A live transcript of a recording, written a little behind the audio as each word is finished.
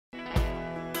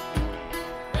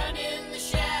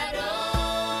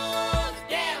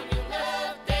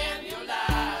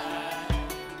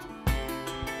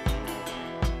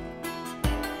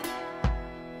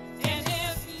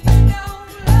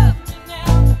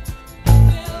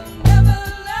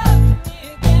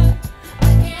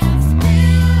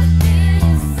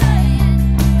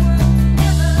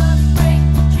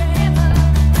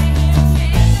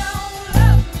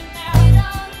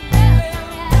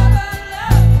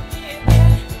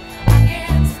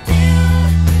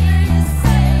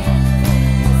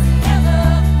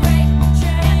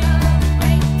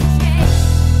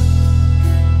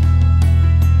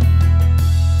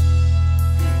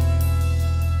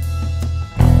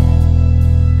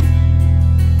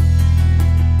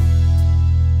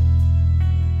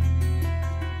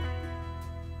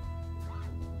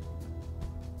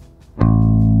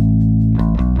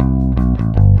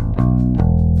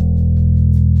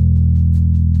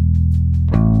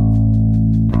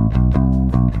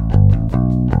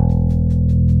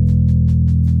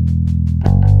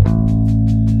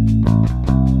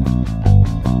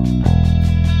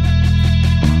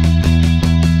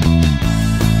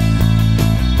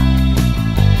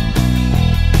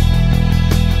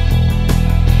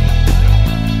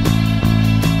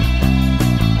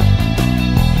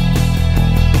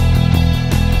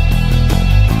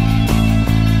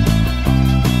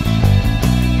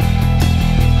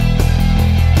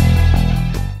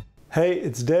Hey,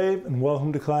 it's Dave and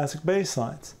welcome to Classic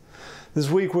Basslines. This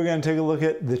week we're going to take a look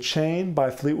at The Chain by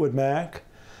Fleetwood Mac.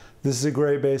 This is a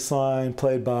great bass line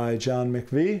played by John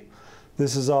McVie.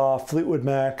 This is off Fleetwood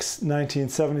Mac's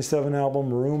 1977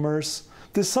 album Rumours.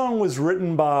 This song was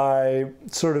written by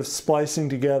sort of splicing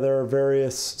together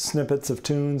various snippets of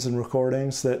tunes and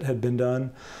recordings that had been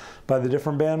done by the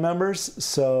different band members,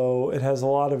 so it has a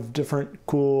lot of different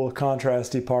cool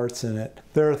contrasty parts in it.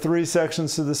 There are three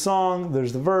sections to the song.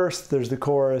 There's the verse, there's the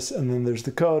chorus, and then there's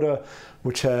the coda,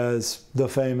 which has the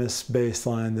famous bass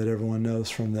line that everyone knows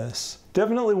from this.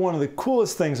 Definitely one of the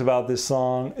coolest things about this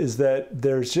song is that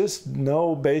there's just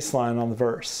no bass line on the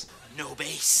verse. No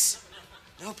bass.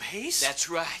 No bass? That's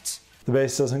right. The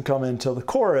bass doesn't come in until the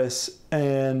chorus,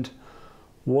 and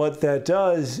what that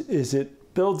does is it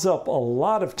builds up a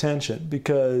lot of tension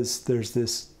because there's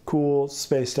this cool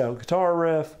spaced out guitar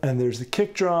riff and there's the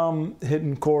kick drum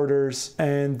hitting quarters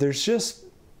and there's just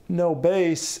no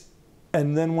bass.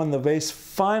 And then when the bass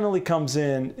finally comes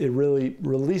in, it really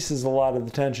releases a lot of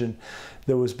the tension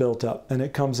that was built up, and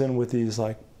it comes in with these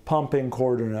like pumping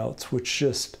quarter notes which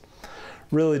just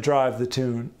really drive the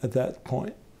tune at that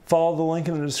point. Follow the link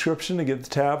in the description to get the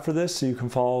tab for this so you can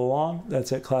follow along.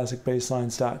 That's at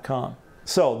classicbasslines.com.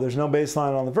 So there's no bass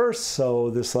line on the verse, so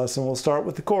this lesson will start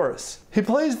with the chorus. He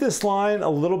plays this line a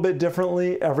little bit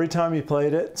differently every time he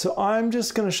played it, so I'm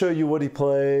just going to show you what he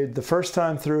played the first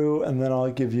time through, and then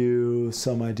I'll give you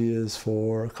some ideas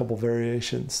for a couple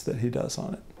variations that he does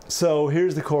on it. So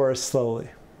here's the chorus slowly.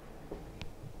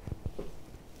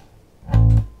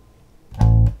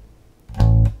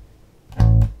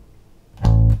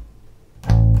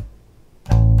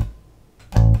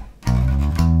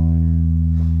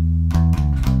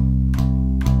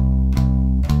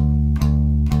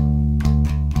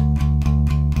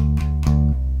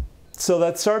 So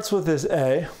that starts with this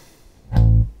A.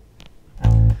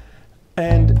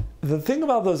 And the thing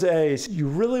about those A's, you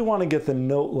really want to get the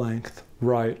note length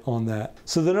right on that.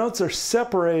 So the notes are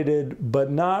separated, but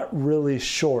not really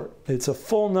short. It's a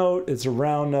full note, it's a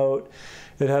round note.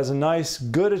 It has a nice,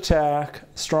 good attack,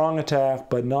 strong attack,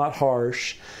 but not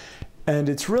harsh. And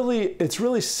it's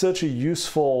really such a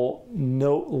useful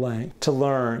note length to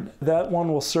learn. That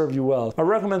one will serve you well. I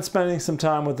recommend spending some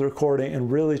time with the recording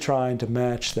and really trying to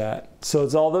match that. So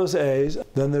it's all those A's.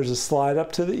 Then there's a slide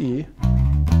up to the E.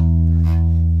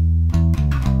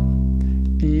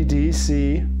 E, D,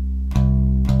 C.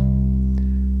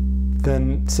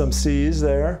 Then some C's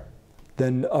there.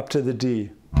 Then up to the D.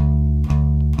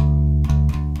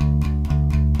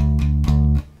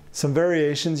 Some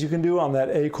variations you can do on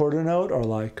that A quarter note are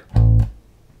like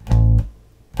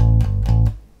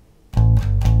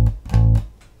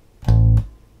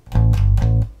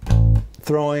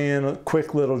throwing in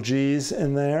quick little G's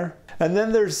in there. And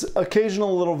then there's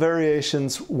occasional little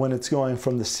variations when it's going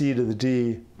from the C to the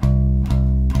D.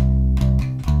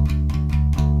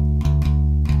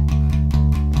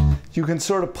 You can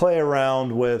sort of play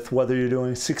around with whether you're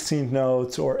doing 16th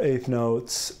notes or 8th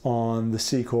notes on the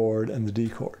C chord and the D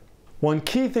chord. One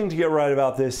key thing to get right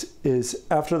about this is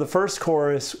after the first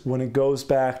chorus, when it goes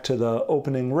back to the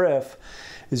opening riff,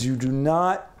 is you do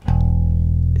not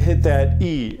hit that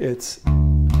E. It's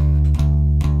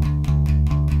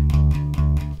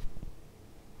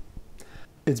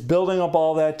building up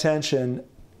all that tension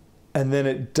and then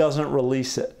it doesn't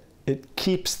release it. It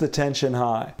keeps the tension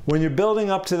high. When you're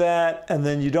building up to that and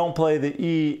then you don't play the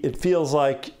E, it feels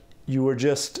like you were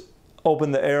just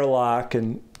opened the airlock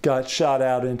and got shot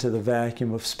out into the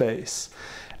vacuum of space.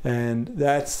 And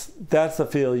that's the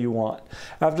feel you want.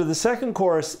 After the second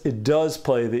chorus, it does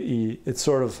play the E. It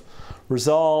sort of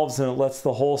resolves and it lets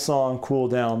the whole song cool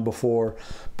down before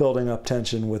building up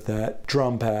tension with that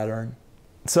drum pattern.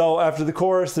 So after the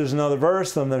chorus, there's another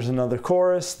verse, then there's another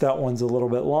chorus. That one's a little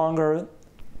bit longer.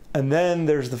 And then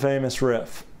there's the famous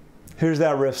riff. Here's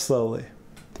that riff slowly.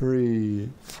 3,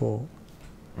 4.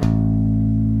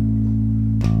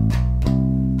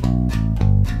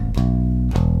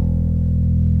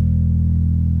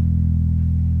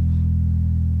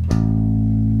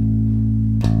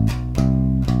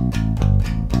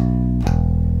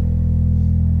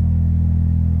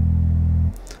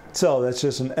 So that's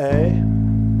just an A,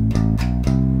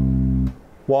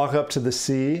 walk up to the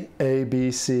C, A,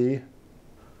 B, C,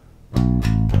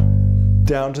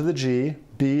 down to the G,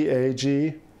 B, A,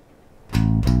 G,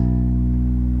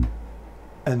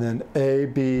 and then A,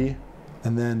 B,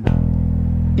 and then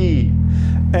E.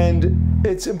 And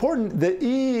it's important, the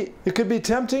E, it could be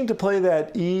tempting to play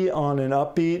that E on an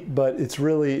upbeat, but it's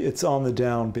on the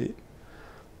downbeat.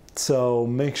 So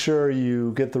make sure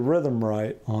you get the rhythm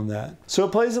right on that. So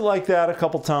it plays it like that a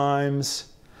couple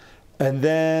times, And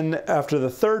then after the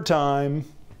third time,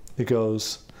 it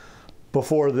goes,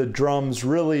 before the drums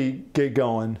really get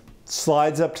going,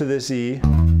 slides up to this E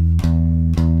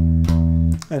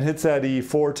and hits that E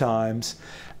 4 times.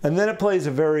 And then it plays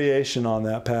a variation on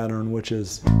that pattern, which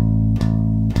is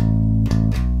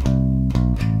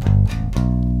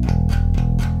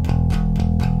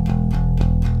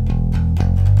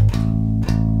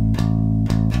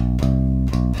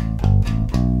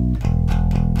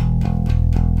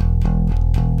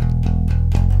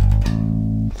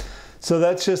so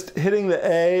that's just hitting the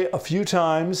A a few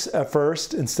times at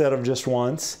first instead of just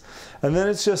once. And then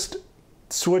it's just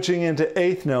switching into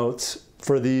eighth notes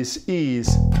for these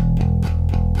E's.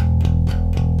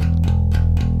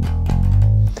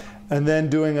 And then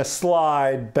doing a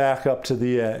slide back up to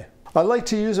the A. I like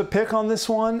to use a pick on this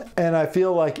one, and I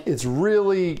feel like it's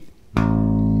really,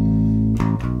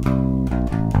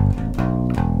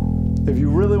 if you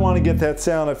really want to get that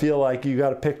sound, I feel like you got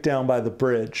to pick down by the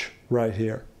bridge right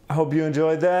here. I hope you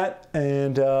enjoyed that,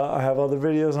 and I have other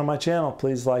videos on my channel.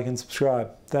 Please like and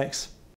subscribe. Thanks.